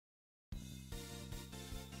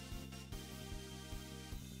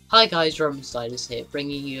Hi guys, Reviewz here,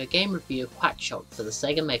 bringing you a game review of QuackShot for the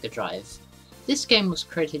Sega Mega Drive. This game was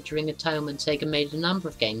created during a time when Sega made a number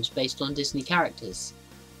of games based on Disney characters.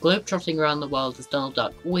 Globetrotting around the world as Donald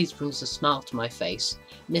Duck always brings a smile to my face,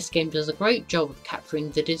 and this game does a great job of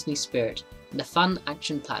capturing the Disney spirit in a fun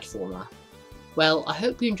action platformer. Well, I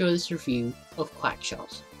hope you enjoy this review of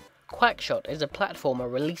QuackShot. QuackShot is a platformer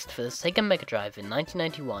released for the Sega Mega Drive in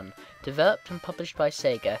 1991, developed and published by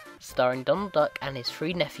Sega, starring Donald Duck and his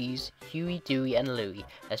three nephews, Huey, Dewey and Louie,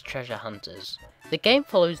 as treasure hunters. The game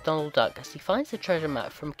follows Donald Duck as he finds the treasure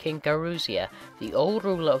map from King Garuzia, the old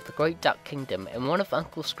ruler of the Great Duck Kingdom, in one of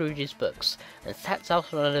Uncle Scrooge's books, and sets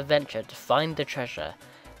out on an adventure to find the treasure.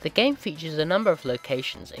 The game features a number of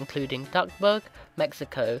locations, including Duckburg,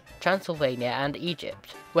 Mexico, Transylvania and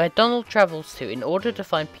Egypt, where Donald travels to in order to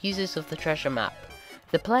find pieces of the treasure map.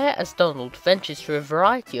 The player as Donald ventures through a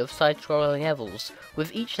variety of side-scrolling levels,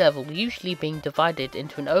 with each level usually being divided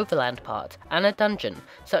into an overland part and a dungeon,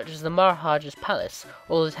 such as the Maharaja's Palace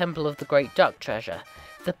or the Temple of the Great Duck Treasure.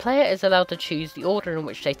 The player is allowed to choose the order in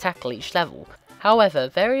which they tackle each level. However,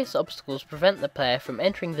 various obstacles prevent the player from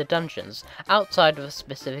entering the dungeons outside of a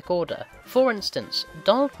specific order. For instance,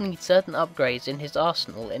 Donald needs certain upgrades in his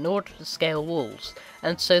arsenal in order to scale walls,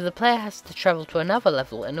 and so the player has to travel to another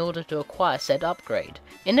level in order to acquire said upgrade.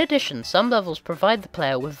 In addition, some levels provide the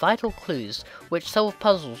player with vital clues which solve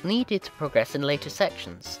puzzles needed to progress in later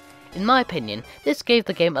sections. In my opinion, this gave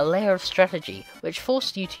the game a layer of strategy, which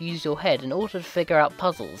forced you to use your head in order to figure out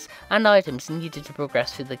puzzles and items needed to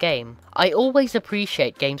progress through the game. I always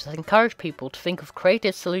appreciate games that encourage people to think of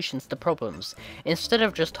creative solutions to problems, instead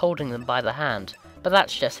of just holding them by the hand. But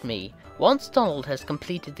that's just me. Once Donald has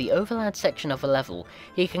completed the overland section of a level,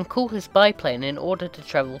 he can call his biplane in order to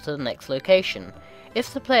travel to the next location.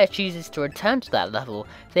 If the player chooses to return to that level,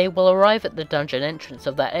 they will arrive at the dungeon entrance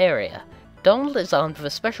of that area. Donald is armed with a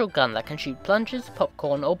special gun that can shoot plungers,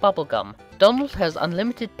 popcorn or bubblegum. Donald has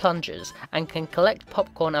unlimited plungers and can collect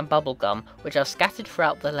popcorn and bubblegum, which are scattered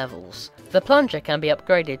throughout the levels. The plunger can be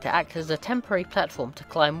upgraded to act as a temporary platform to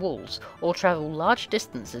climb walls or travel large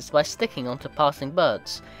distances by sticking onto passing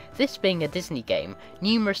birds. This being a Disney game,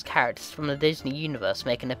 numerous characters from the Disney universe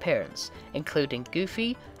make an appearance, including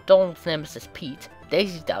Goofy, Donald's nemesis Pete,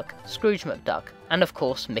 Daisy Duck, Scrooge McDuck, and of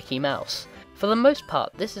course Mickey Mouse. For the most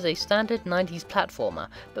part, this is a standard 90s platformer,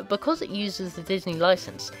 but because it uses the Disney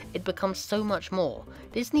license, it becomes so much more.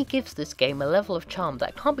 Disney gives this game a level of charm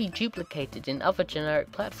that can't be duplicated in other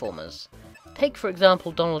generic platformers. Take for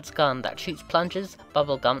example Donald's gun that shoots plungers,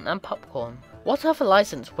 bubblegum and popcorn. What other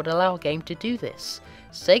license would allow a game to do this?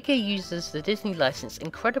 Sega uses the Disney license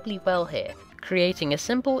incredibly well here, creating a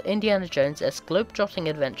simple Indiana Jones-esque globe-trotting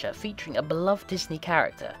adventure featuring a beloved Disney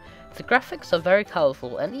character. The graphics are very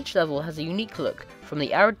colourful and each level has a unique look, from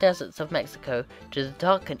the arid deserts of Mexico to the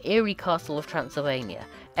dark and eerie castle of Transylvania.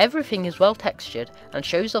 Everything is well textured and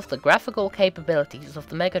shows off the graphical capabilities of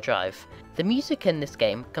the Mega Drive. The music in this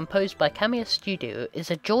game, composed by Kamiya Studio, is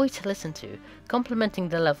a joy to listen to, complementing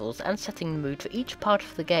the levels and setting the mood for each part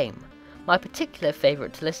of the game. My particular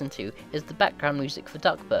favourite to listen to is the background music for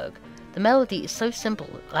Duckburg. The melody is so simple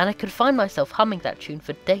and I could find myself humming that tune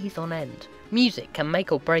for days on end. Music can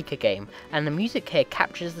make or break a game, and the music here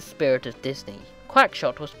captures the spirit of Disney.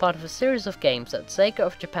 QuackShot was part of a series of games that Sega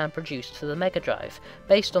of Japan produced for the Mega Drive,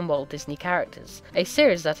 based on Walt Disney characters. A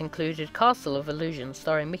series that included Castle of Illusion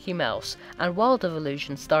starring Mickey Mouse, and World of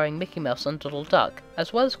Illusion starring Mickey Mouse and Donald Duck,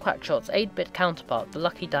 as well as QuackShot's 8-bit counterpart, the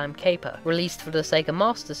Lucky Dime Caper, released for the Sega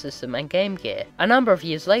Master System and Game Gear. A number of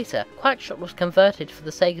years later, QuackShot was converted for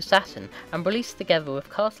the Sega Saturn, and released together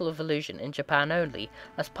with Castle of Illusion in Japan only,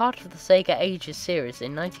 as part of the Sega Ages series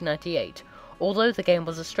in 1998. Although the game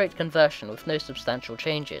was a straight conversion with no substantial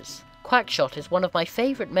changes. QuackShot is one of my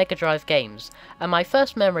favourite Mega Drive games, and my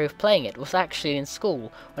first memory of playing it was actually in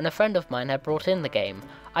school, when a friend of mine had brought in the game.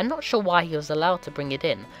 I'm not sure why he was allowed to bring it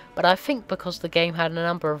in, but I think because the game had a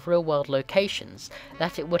number of real-world locations,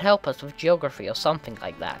 that it would help us with geography or something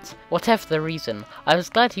like that. Whatever the reason, I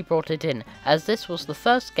was glad he brought it in, as this was the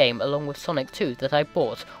first game along with Sonic 2 that I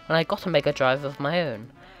bought when I got a Mega Drive of my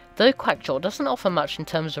own. Though QuackShot doesn't offer much in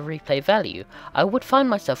terms of replay value, I would find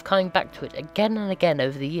myself coming back to it again and again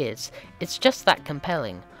over the years. It's just that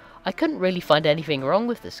compelling. I couldn't really find anything wrong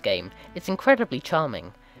with this game, it's incredibly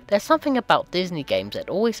charming. There's something about Disney games that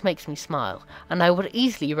always makes me smile, and I would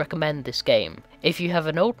easily recommend this game. If you have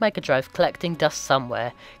an old Mega Drive collecting dust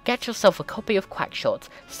somewhere, get yourself a copy of QuackShot,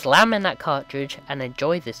 slam in that cartridge, and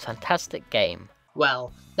enjoy this fantastic game.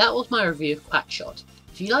 Well, that was my review of QuackShot.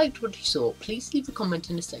 If you liked what you saw, please leave a comment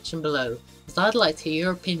in the section below, as I'd like to hear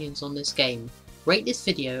your opinions on this game. Rate this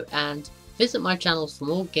video and visit my channel for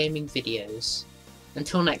more gaming videos.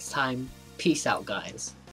 Until next time, peace out guys.